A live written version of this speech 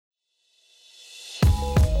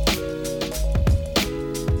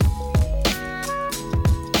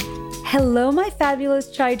Hello, my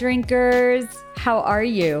fabulous chai drinkers. How are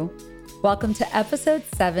you? Welcome to episode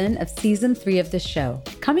 7 of season 3 of the show,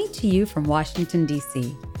 coming to you from Washington,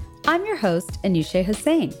 D.C. I'm your host, Anousheh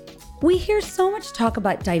Hussain. We hear so much talk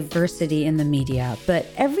about diversity in the media, but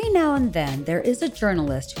every now and then there is a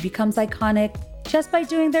journalist who becomes iconic just by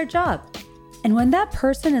doing their job. And when that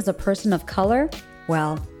person is a person of color,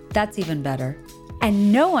 well, that's even better.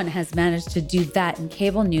 And no one has managed to do that in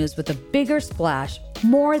cable news with a bigger splash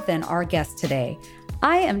more than our guest today.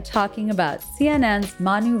 I am talking about CNN's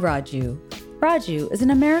Manu Raju. Raju is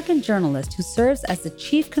an American journalist who serves as the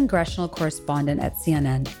chief congressional correspondent at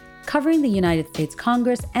CNN, covering the United States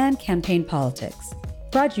Congress and campaign politics.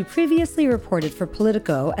 Raju previously reported for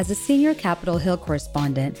Politico as a senior Capitol Hill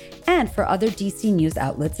correspondent and for other DC news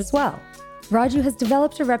outlets as well. Raju has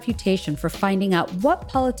developed a reputation for finding out what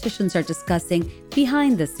politicians are discussing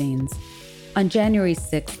behind the scenes. On January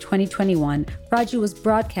 6, 2021, Raju was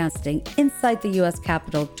broadcasting inside the U.S.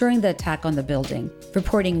 Capitol during the attack on the building,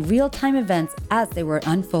 reporting real-time events as they were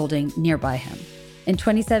unfolding nearby him. In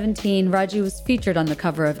 2017, Raju was featured on the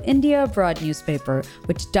cover of India Abroad newspaper,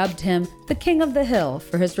 which dubbed him the King of the Hill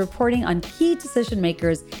for his reporting on key decision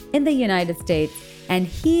makers in the United States, and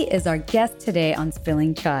he is our guest today on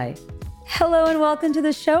Spilling Chai. Hello and welcome to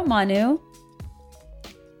the show, Manu.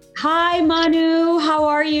 Hi, Manu. How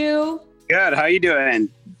are you? Good. How are you doing?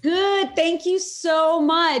 Good. Thank you so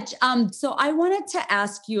much. So I wanted to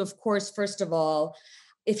ask you, of course, first of all,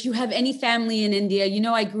 if you have any family in India. You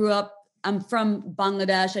know, I'm from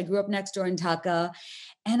Bangladesh. I grew up next door in Dhaka.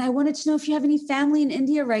 And I wanted to know if you have any family in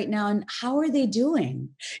India right now and how are they doing?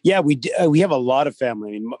 Yeah, we have a lot of family.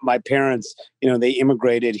 I mean, my parents, they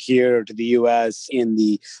immigrated here to the U.S. in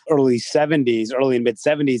the early and mid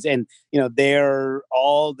 70s. And, they're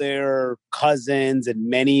all their cousins and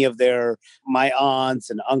many of my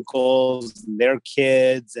aunts and uncles and their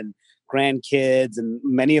kids and grandkids, and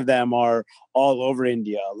many of them are all over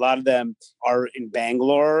India. A lot of them are in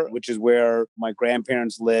Bangalore, which is where my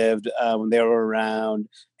grandparents lived when they were around.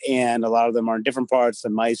 And a lot of them are in different parts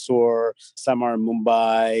of Mysore. Some are in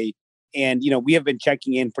Mumbai. And, we have been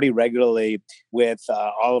checking in pretty regularly with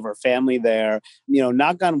all of our family there.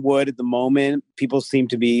 Knock on wood at the moment, people seem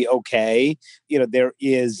to be okay. There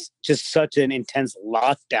is just such an intense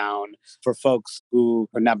lockdown for folks who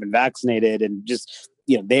have not been vaccinated and just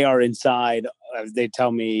they are inside, as they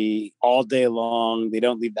tell me, all day long. They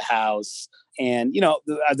don't leave the house. And,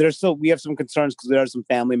 we have some concerns because there are some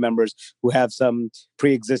family members who have some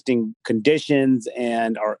pre-existing conditions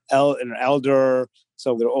and are elder.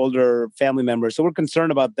 So they're older family members. So we're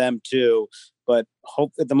concerned about them too. But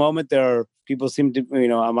hope at the moment people seem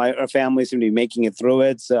to, our family seem to be making it through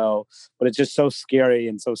it. So, but it's just so scary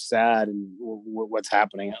and so sad and what's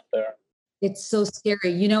happening out there. It's so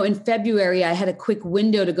scary. In February, I had a quick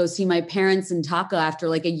window to go see my parents in Dhaka after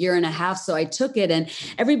like a year and a half. So I took it and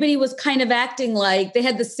everybody was kind of acting like they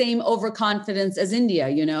had the same overconfidence as India,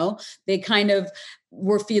 They kind of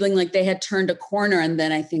were feeling like they had turned a corner. And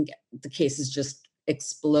then I think the cases just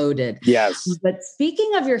exploded. Yes. But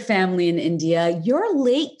speaking of your family in India, your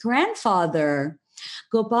late grandfather,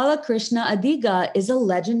 Gopalakrishna Adiga, is a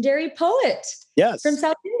legendary poet. Yes. From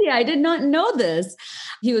South India. I did not know this.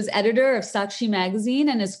 He was editor of Sakshi magazine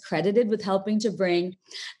and is credited with helping to bring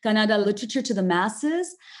Kannada literature to the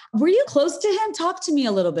masses. Were you close to him? Talk to me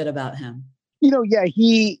a little bit about him. Yeah,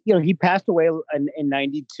 he passed away in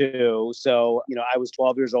 92. So, I was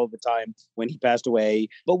 12 years old at the time when he passed away.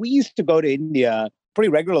 But we used to go to India pretty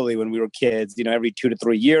regularly when we were kids, every 2 to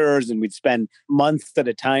 3 years, and we'd spend months at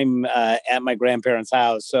a time at my grandparents'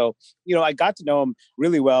 house. So, I got to know him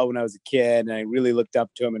really well when I was a kid, and I really looked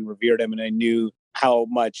up to him and revered him, and I knew how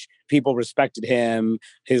much people respected him,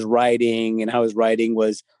 his writing, and how his writing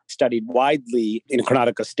was studied widely in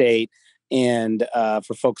Karnataka state. And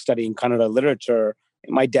for folks studying Kannada literature,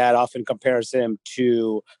 my dad often compares him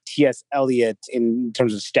to T.S. Eliot in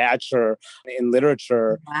terms of stature in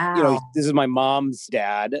literature. Wow. This is my mom's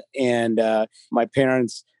dad, and my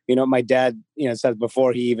parents, my dad, says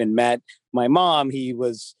before he even met my mom, he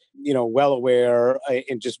was, well aware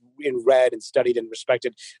and just read and studied and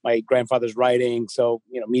respected my grandfather's writing. So,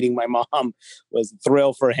 meeting my mom was a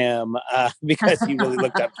thrill for him because he really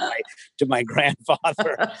looked up to my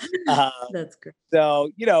grandfather. That's great.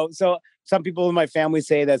 So, so some people in my family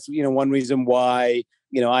say that's, one reason why,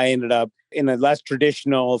 I ended up in a less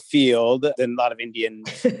traditional field than a lot of Indian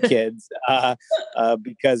kids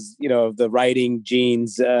because, of the writing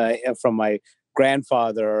genes from my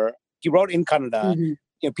grandfather. He wrote in Kannada. Mm-hmm.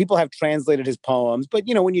 people have translated his poems, but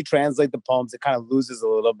when you translate the poems, it kind of loses a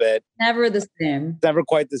little bit. Never the same. Never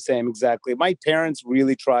quite the same, exactly. My parents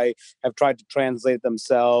really have tried to translate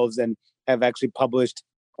themselves and have actually published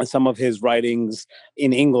some of his writings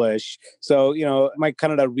in English. So, my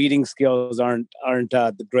kind of the reading skills aren't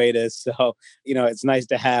the greatest. So, it's nice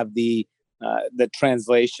to have the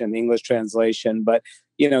translation, the English translation. But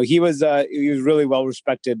he was really well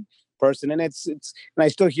respected person, and and I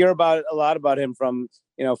still hear a lot about him from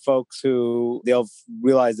folks who they'll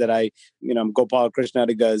realize that I'm Gopal Krishna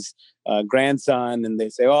Adiga's grandson, and they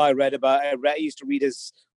say, "Oh, I used to read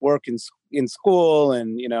his work in school,"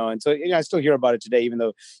 and so I still hear about it today, even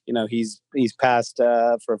though he's been passed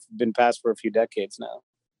for a few decades now.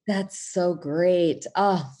 That's so great.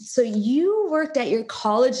 So you worked at your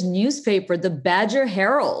college newspaper, the Badger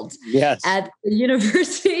Herald. Yes. At the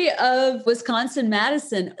University of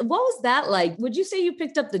Wisconsin-Madison. What was that like? Would you say you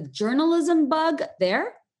picked up the journalism bug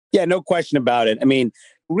there? Yeah, no question about it. I mean,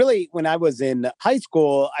 really, when I was in high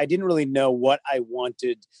school, I didn't really know what I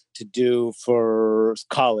wanted to do for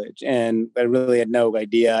college, and I really had no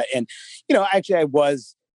idea. And, actually,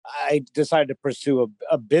 I decided to pursue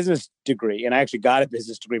a business degree, and I actually got a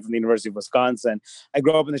business degree from the University of Wisconsin. I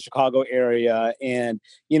grew up in the Chicago area, and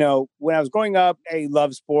when I was growing up, I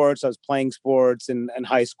loved sports. I was playing sports in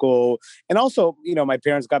high school, and also my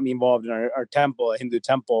parents got me involved in our temple, a Hindu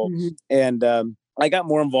temple, Mm-hmm. and I got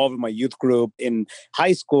more involved with my youth group in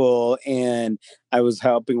high school, and I was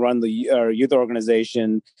helping run the youth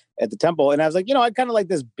organization at the temple. And I was like, I kind of like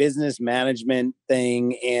this business management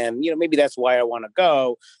thing. And, maybe that's why I want to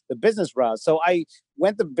go the business route. So I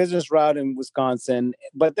went the business route in Wisconsin,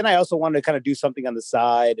 but then I also wanted to kind of do something on the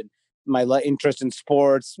side. And my interest in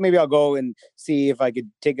sports, maybe I'll go and see if I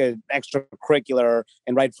could take an extracurricular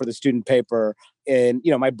and write for the student paper. And,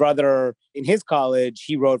 my brother in his college,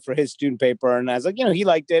 he wrote for his student paper. And I was like, he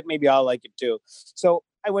liked it. Maybe I'll like it too. So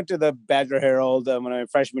I went to the Badger Herald when I was my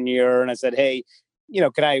freshman year, and I said, "Hey,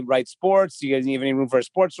 can I write sports? Do you guys have any room for a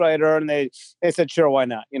sports writer?" And they said, "Sure, why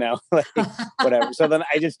not?" Like, whatever. So then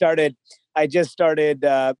I just started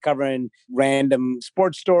covering random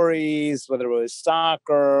sports stories, whether it was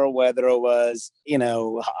soccer, whether it was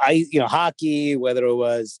hockey, whether it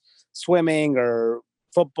was swimming or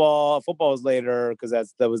football. Football was later because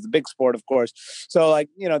that was the big sport, of course. So I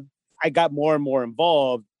got more and more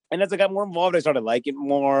involved. And as I got more involved, I started liking it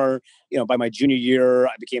more. By my junior year,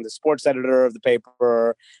 I became the sports editor of the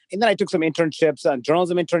paper. And then I took some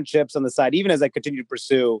journalism internships on the side, even as I continued to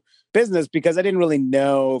pursue business, because I didn't really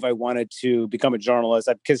know if I wanted to become a journalist.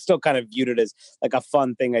 I still kind of viewed it as like a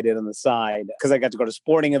fun thing I did on the side, because I got to go to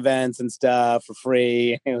sporting events and stuff for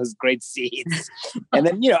free. It was great seats. And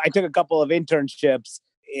then, I took a couple of internships,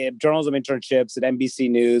 journalism internships at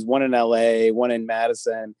NBC News, one in LA, one in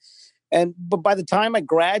Madison. But by the time about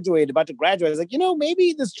to graduate, I was like,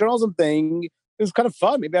 maybe this journalism thing is kind of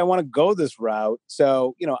fun. Maybe I want to go this route.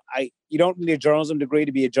 So, you don't need a journalism degree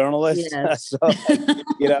to be a journalist. Yes.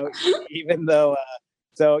 So, even though,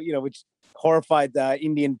 which horrified the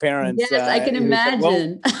Indian parents. Yes, I can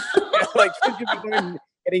imagine. Said, shouldn't you be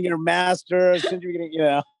getting your master's? Shouldn't you be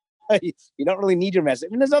getting, you don't really need your master's.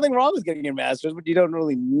 I mean, there's nothing wrong with getting your master's, but you don't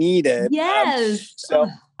really need it. Yes. So,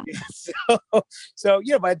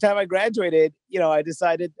 by the time I graduated, I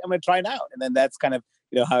decided I'm going to try it out. And then that's kind of,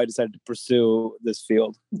 how I decided to pursue this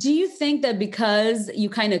field. Do you think that because you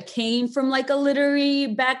kind of came from like a literary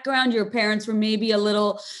background, your parents were maybe a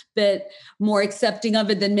little bit more accepting of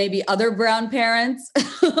it than maybe other brown parents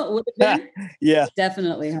would have been? Yeah.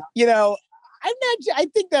 Definitely. I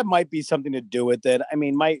think that might be something to do with it. I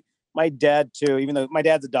mean, my dad too, even though my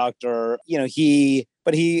dad's a doctor, he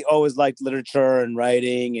always liked literature and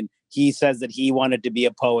writing, and he says that he wanted to be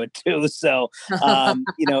a poet too. So, and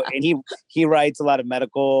he writes a lot of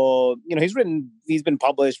medical, he's been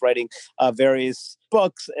published writing various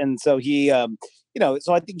books. And so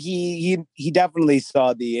so I think he definitely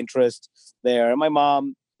saw the interest there. And my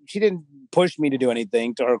mom, she didn't push me to do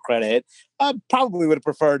anything, to her credit. Probably would have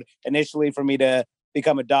preferred initially for me to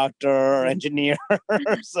become a doctor or engineer.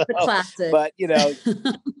 So, classic. But to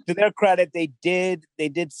their credit, they did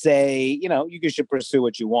say, you should pursue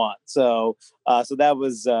what you want. So that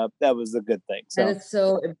was a good thing. So that is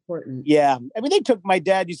so important. Yeah, I mean, my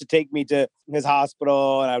dad used to take me to his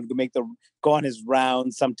hospital, and I would go on his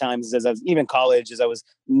rounds sometimes as I was even in college, as I was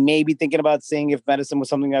maybe thinking about seeing if medicine was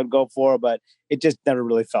something I would go for, but it just never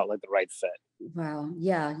really felt like the right fit. Wow.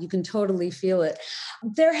 Yeah, you can totally feel it.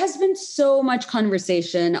 There has been so much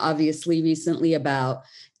conversation, obviously, recently about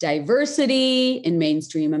diversity in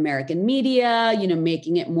mainstream American media,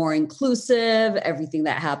 making it more inclusive, everything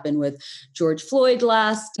that happened with George Floyd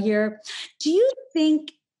last year. Do you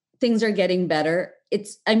think things are getting better.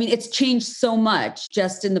 It's changed so much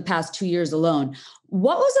just in the past 2 years alone.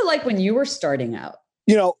 What was it like when you were starting out?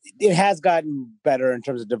 It has gotten better in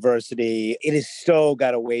terms of diversity. It has still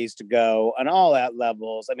got a ways to go on all that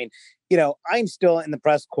levels. I'm still in the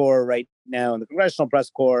press corps right now, in the congressional press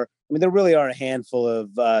corps. There really are a handful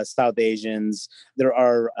of South Asians. There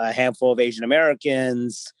are a handful of Asian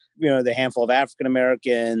Americans, the handful of African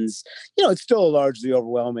Americans. It's still a largely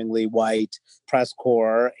overwhelmingly white press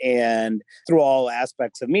corps. And through all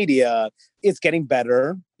aspects of media, it's getting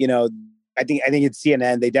better. I think at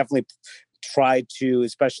CNN, they definitely try to,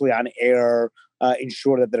 especially on air,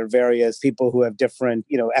 ensure that there are various people who have different,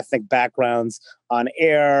 ethnic backgrounds on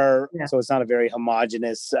air. Yeah. So it's not a very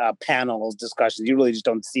homogenous panels discussions. You really just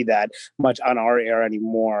don't see that much on our air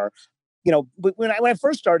anymore. But when I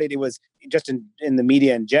first started, it was just in the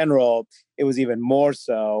media in general, it was even more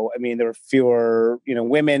so. There were fewer,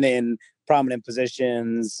 women in prominent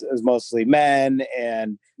positions. It was mostly men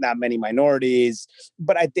and not many minorities.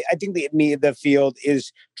 But I think the field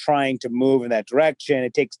is trying to move in that direction.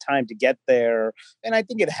 It takes time to get there. And I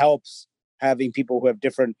think it helps having people who have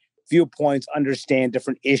different viewpoints understand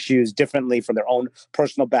different issues differently from their own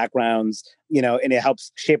personal backgrounds, and it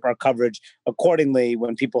helps shape our coverage accordingly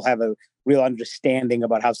when people have a real understanding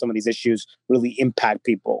about how some of these issues really impact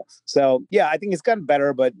people. So, yeah, I think it's gotten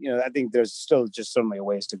better, but, I think there's still just certainly a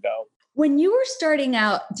ways to go. When you were starting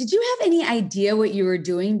out, did you have any idea what you were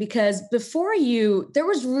doing? Because before you, there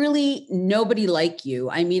was really nobody like you.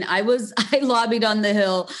 I lobbied on the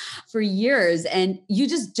Hill for years, and you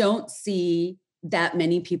just don't see that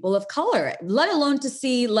many people of color, let alone to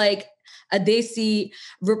see like a Desi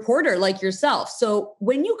reporter like yourself. So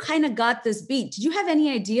when you kind of got this beat, did you have any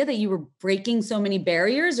idea that you were breaking so many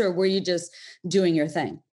barriers, or were you just doing your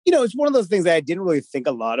thing? It's one of those things that I didn't really think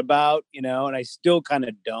a lot about, and I still kind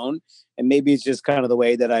of don't. And maybe it's just kind of the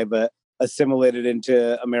way that I've assimilated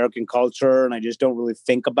into American culture, and I just don't really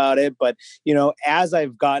think about it. But, as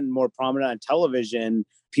I've gotten more prominent on television,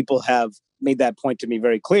 people have made that point to me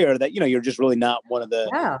very clear that, you're just really not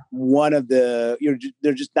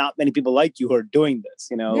there's just not many people like you who are doing this,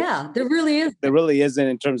 Yeah, there really is. There really isn't,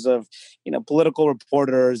 in terms of, political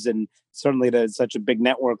reporters, and certainly to such a big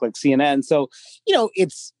network like CNN. So,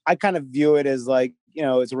 I kind of view it as like,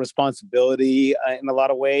 it's a responsibility in a lot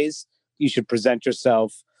of ways. You should present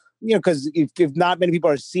yourself, because if not many people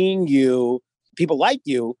are seeing you, people like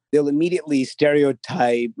you, they'll immediately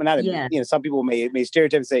stereotype. Some people may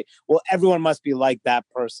stereotype and say, well, everyone must be like that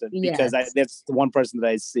person, because that's the one person that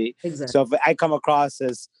I see. Exactly. So if I come across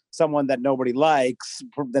as someone that nobody likes,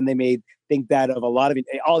 then they may think that of a lot of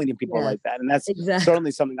all Indian people are like that. And that's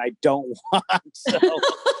certainly something I don't want. So.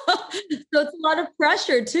 So it's a lot of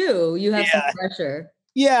pressure too. You have some pressure.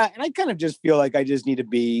 Yeah. And I kind of just feel like I just need to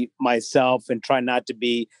be myself and try not to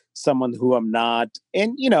be someone who I'm not.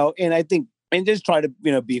 And, and I think, and just try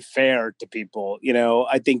to, be fair to people.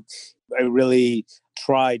 I think I really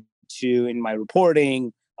tried to, in my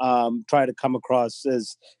reporting, try to come across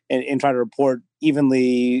as and try to report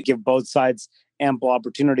evenly, give both sides ample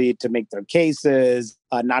opportunity to make their cases,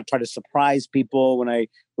 not try to surprise people when I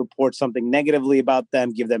report something negatively about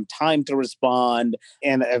them, give them time to respond,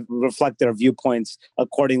 and reflect their viewpoints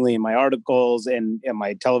accordingly in my articles and in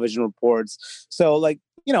my television reports. So,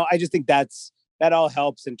 I just think that all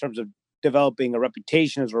helps in terms of developing a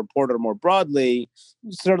reputation as a reporter more broadly.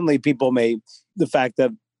 Certainly the fact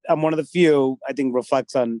that I'm one of the few, I think,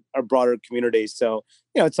 reflects on our broader community. So,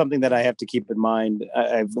 it's something that I have to keep in mind.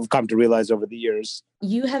 I've come to realize over the years.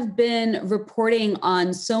 You have been reporting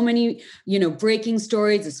on so many, breaking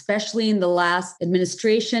stories, especially in the last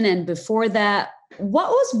administration and before that. What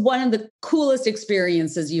was one of the coolest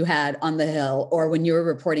experiences you had on the Hill, or when you were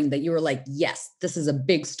reporting that you were like, yes, this is a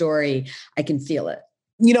big story, I can feel it?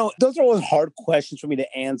 Those are always hard questions for me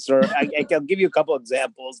to answer. I'll give you a couple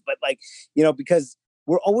examples, but because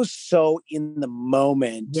we're always so in the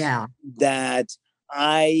moment that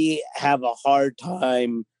I have a hard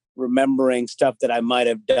time remembering stuff that I might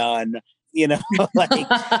have done,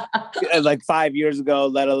 like 5 years ago,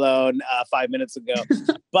 let alone 5 minutes ago.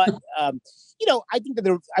 But, I think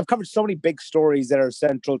that I've covered so many big stories that are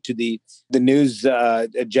central to the news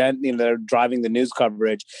agenda, that are driving the news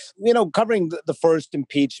coverage. Covering the first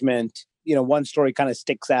impeachment, one story kind of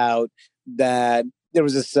sticks out that there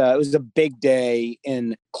was this, it was a big day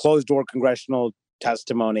in closed door congressional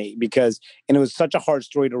testimony and it was such a hard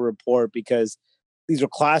story to report because these were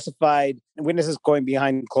classified witnesses going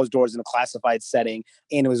behind closed doors in a classified setting.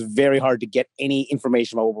 And it was very hard to get any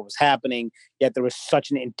information about what was happening. Yet there was such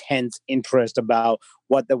an intense interest about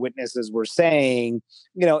what the witnesses were saying,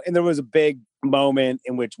 and there was a big moment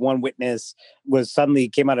in which one witness was suddenly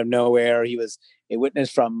came out of nowhere. He was a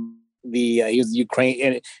witness from he was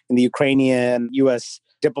Ukraine in the Ukrainian U.S.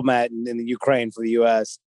 diplomat in the Ukraine for the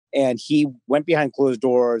U.S. And he went behind closed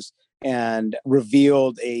doors and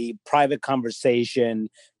revealed a private conversation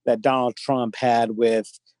that Donald Trump had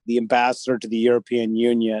with the ambassador to the European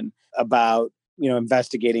Union about,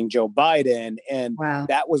 investigating Joe Biden. And wow.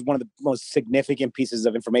 That was one of the most significant pieces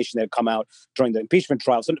of information that had come out during the impeachment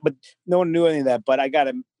trial. So, but no one knew any of that. But I got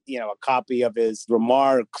a copy of his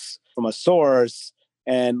remarks from a source,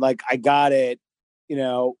 and I got it,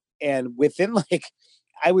 and within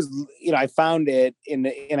I found it and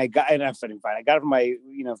I got it from my,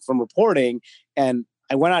 from reporting, and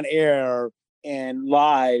I went on air and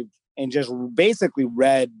live and just basically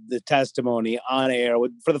read the testimony on air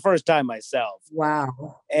for the first time myself.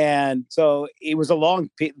 Wow. And so it was a long,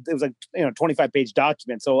 it was 25-page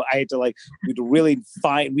document. So I had to really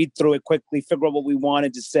read through it quickly, figure out what we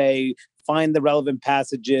wanted to say, find the relevant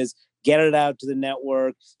passages, get it out to the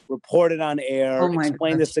network, report it on air,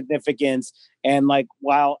 explain the significance. And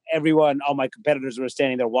while all my competitors were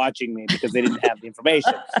standing there watching me because they didn't have the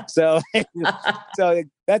information. So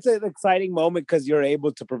that's an exciting moment because you're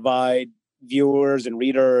able to provide viewers and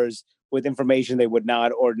readers with information they would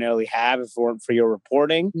not ordinarily have if it weren't for your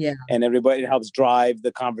reporting. Yeah. And everybody, it helps drive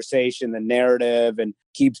the conversation, the narrative, and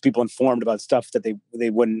keeps people informed about stuff that they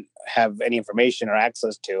wouldn't have any information or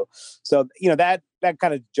access to. So, that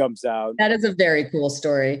kind of jumps out. That is a very cool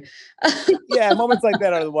story. Yeah, moments like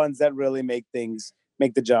that are the ones that really make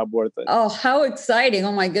the job worth it. Oh, how exciting.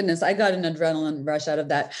 Oh my goodness. I got an adrenaline rush out of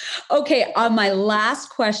that. Okay. On my last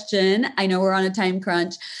question, I know we're on a time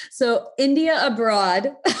crunch. So India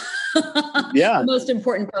Abroad, yeah, the most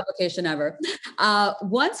important publication ever,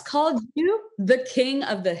 once called you the king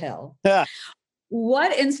of the hill.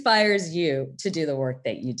 What inspires you to do the work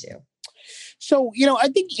that you do? So, I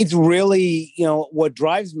think it's really, what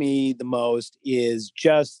drives me the most is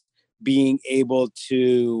just being able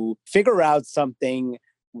to figure out something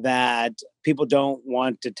that people don't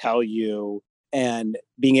want to tell you and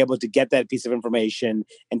being able to get that piece of information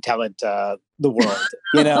and tell it to the world.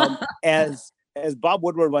 As Bob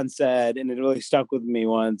Woodward once said, and it really stuck with me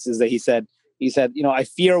once, is that he said, I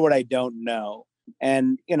fear what I don't know.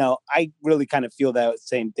 And, I really kind of feel that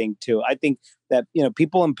same thing too. I think that,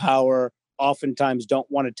 people in power oftentimes don't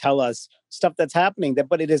want to tell us stuff that's happening,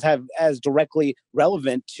 but it is as directly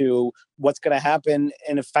relevant to what's going to happen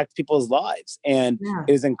and affect people's lives. And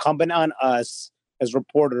it is incumbent on us as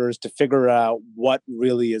reporters to figure out what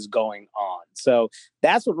really is going on. So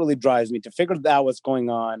that's what really drives me, to figure out what's going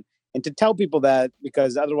on and to tell people that,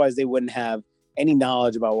 because otherwise they wouldn't have any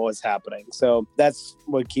knowledge about what was happening. So that's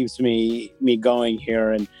what keeps me going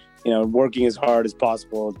here, and working as hard as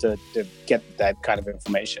possible to get that kind of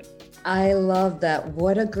information. I love that.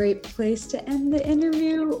 What a great place to end the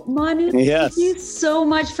interview. Manu, yes. Thank you so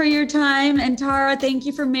much for your time. And Tara, thank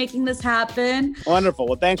you for making this happen. Wonderful.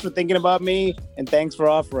 Well, thanks for thinking about me, and thanks for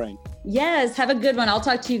offering. Yes, have a good one. I'll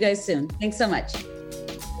talk to you guys soon. Thanks so much.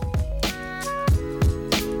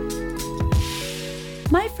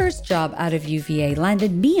 My first job out of UVA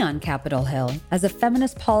landed me on Capitol Hill as a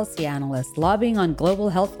feminist policy analyst lobbying on global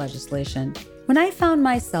health legislation. When I found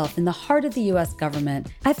myself in the heart of the US government,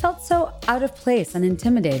 I felt so out of place and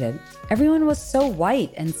intimidated. Everyone was so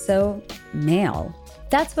white and so male.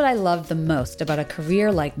 That's what I love the most about a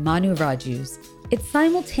career like Manu Raju's. It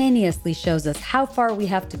simultaneously shows us how far we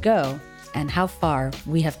have to go and how far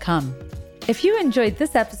we have come. If you enjoyed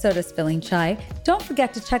this episode of Spilling Chai, don't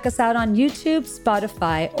forget to check us out on YouTube,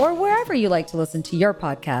 Spotify, or wherever you like to listen to your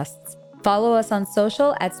podcasts. Follow us on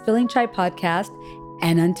social at Spilling Chai Podcast.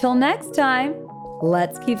 And until next time,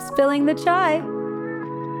 let's keep spilling the chai.